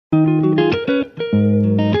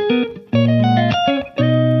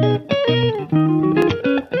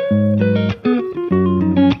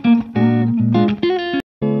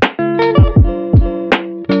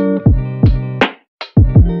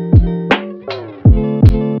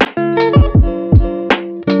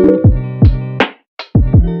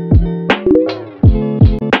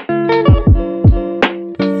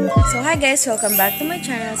guys! Welcome back to my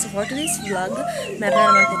channel. So for today's vlog, meron na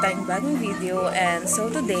naman po tayong bagong video. And so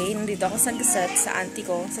today, nandito ako sa Gasset sa auntie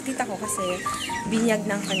ko, sa tita ko kasi binyag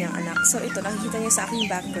ng kanyang anak. So ito, nakikita niyo sa aking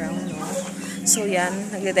background, no? So yan,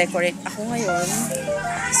 nagde-decorate ako ngayon.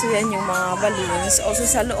 So yan yung mga balloons. Also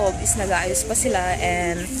sa loob is nag-aayos pa sila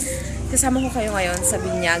and kasama ko kayo ngayon sa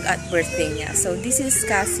binyag at birthday niya. So this is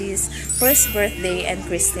Cassy's first birthday and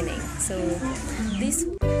christening. So this...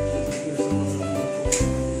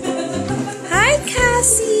 Hi,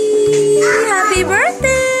 Cassy! Happy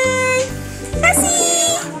birthday! Cassy!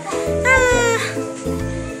 Ah!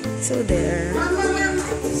 So there.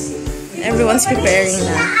 Everyone's preparing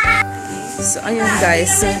na. So ayun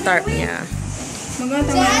guys, yung tarp niya.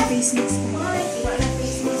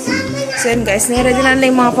 So yun guys, nire-ready na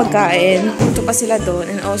yung mga pagkain. Punto pa sila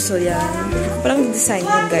doon. And also yan. Parang design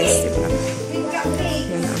yun guys, diba?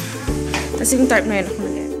 Yan na. Tapos yung tarp na yun ako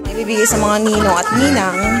ibibigay sa mga ninong at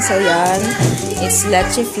ninang. So yan, it's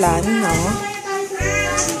leche flan, no?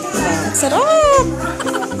 Diba? Sarap!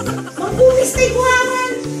 Magbumis na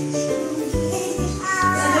iguaman!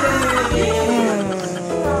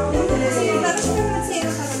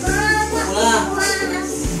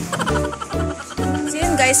 So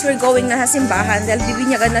yun guys, we're going na sa simbahan dahil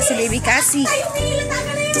bibinyagan na si baby Cassy.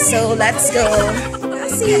 So let's go!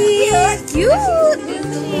 Cassy! Cute!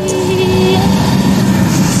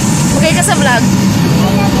 Okay ka sa vlog?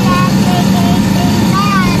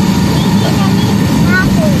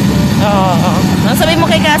 Oo. Ano sabi mo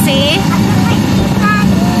kay Cassy?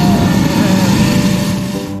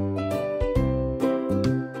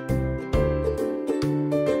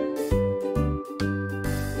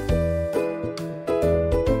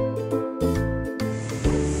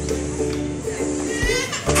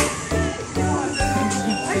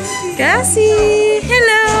 Cassy!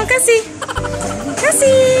 Hello, Cassy!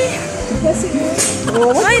 Cassy!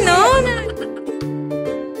 I know.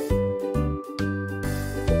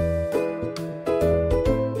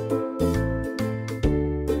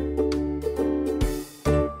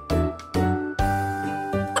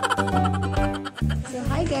 So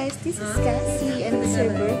hi guys, this is Cassy and it's her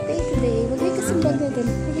birthday today. Wag kayo kasimbag na din.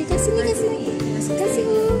 Okay, Cassy. Cassy.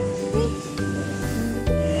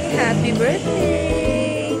 Happy birthday!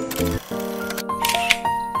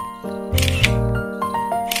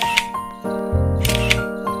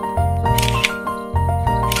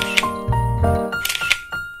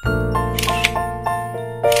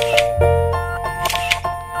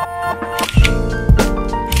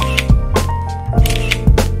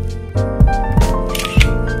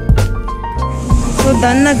 So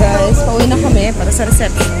done na guys, pauwi na kami para sa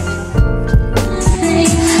reception.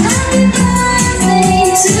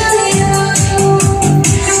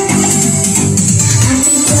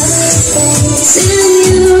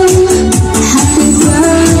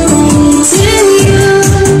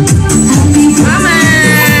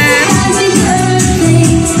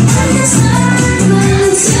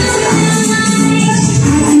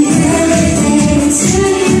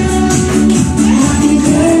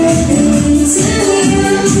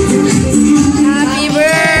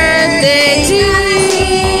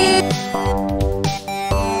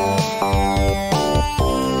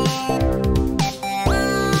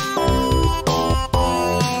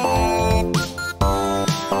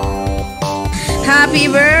 Happy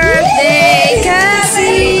birthday,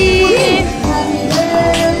 Cassy! Happy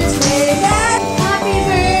birthday! Happy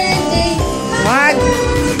birthday! Wag!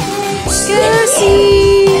 Cassy!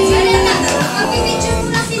 Mag-picture mo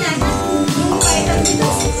na sila.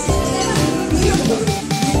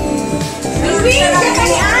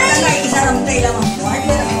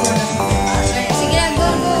 Sige lang, go!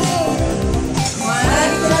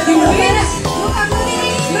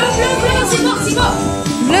 Sibok!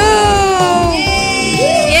 Blue!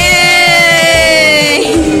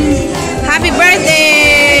 Yay! Happy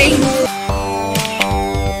birthday!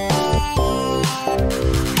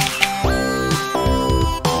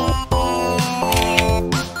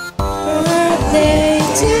 Birthday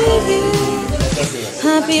to you.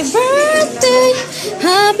 Happy birthday!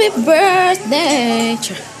 Happy birthday!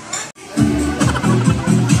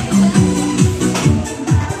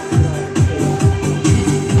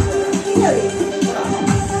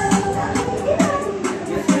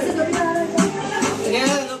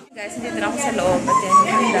 Guys, hindi na ako sa loob at yan yung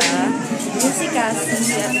handa. Yung si Cassy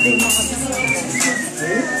at yung mga kabisita.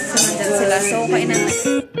 So, nandyan sila. So, kainan na.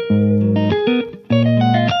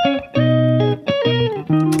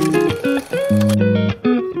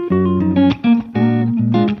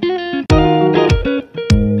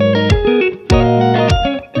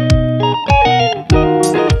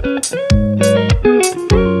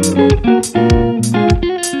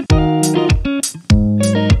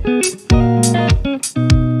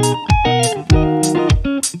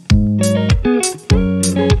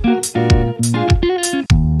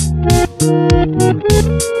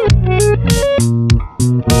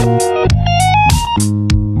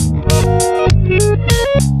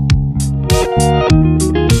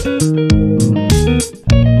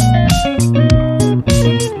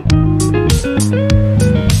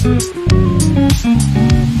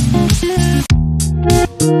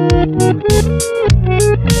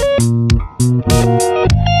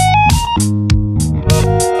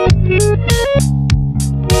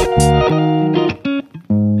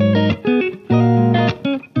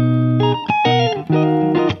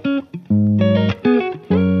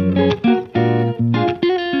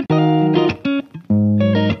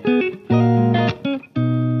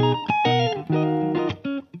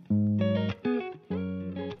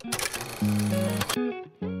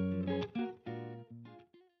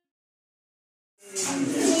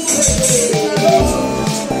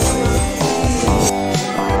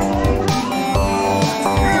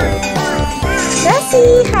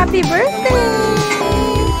 Happy birthday!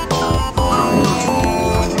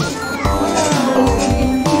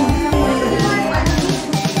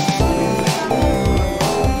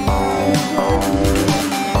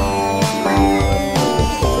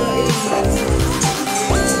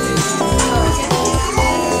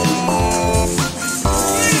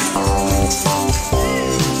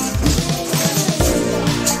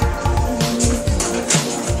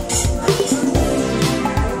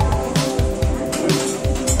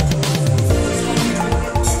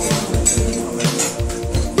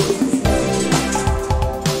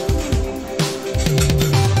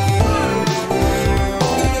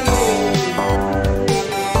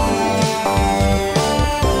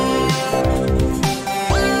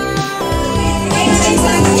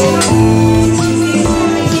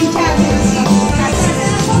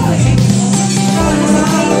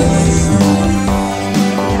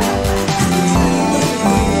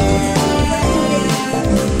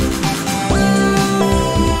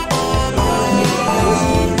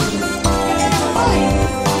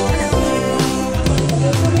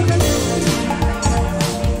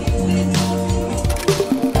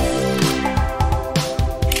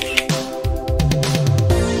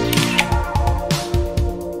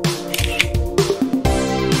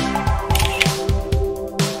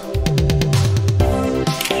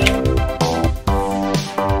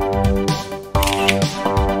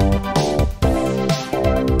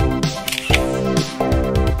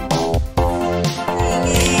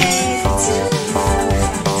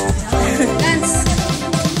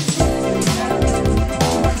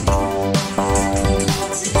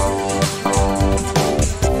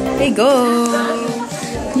 Go!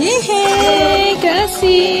 Yay!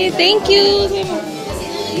 Cassy! Thank you!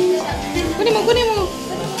 Kunin mo, kunin mo!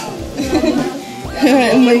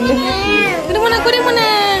 Kunin mo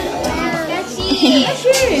na! Cassy!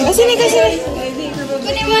 Cassy ni, Cassy ni!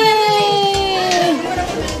 Kunin mo na!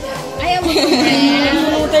 Ayaw mo!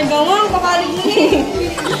 Tayo gawang, pakalig mo ni!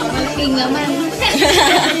 Malaking naman!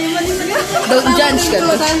 Don't judge ka!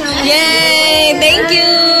 Yay! Thank you!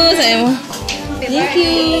 Sayo mo! Thank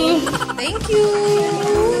you. Thank you.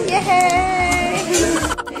 Yay.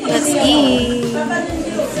 Let's eat.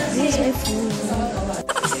 This is my food.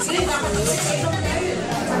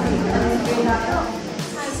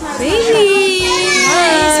 Baby.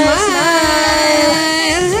 Smile.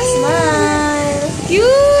 Smile.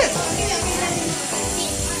 Cute.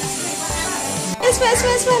 Smile,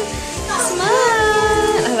 smile, smile.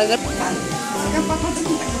 Smile. Alagat.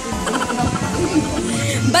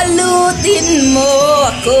 Balutin mo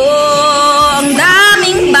ako, ang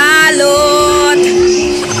daming balot.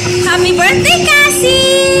 Happy birthday, Cassy!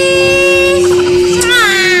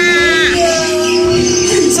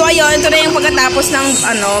 So ayun, ito na yung pagkatapos ng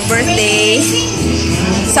birthday.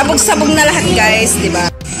 Sabog-sabog na lahat, guys, di ba?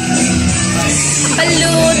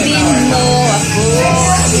 Balutin mo ako,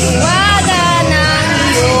 waga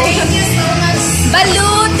ng iyo.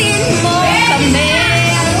 Balutin mo kami,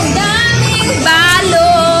 ang daming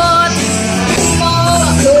balot.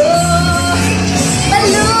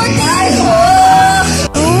 Balutin mo.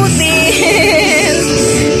 Balutin.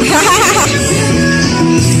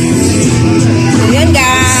 So yun,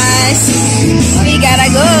 guys. We gotta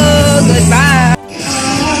go. Goodbye.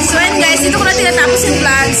 So yun, guys, dito ko na tinatapos yung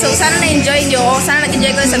vlog. So sana na-enjoy nyo. Sana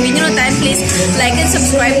nag-enjoy ko sa video no time. Please like and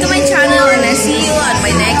subscribe to my channel. And I'll see you on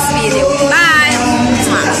my next video. Bye!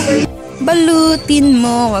 Balutin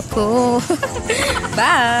mo ako.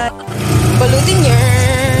 Bye! Balutin niyo.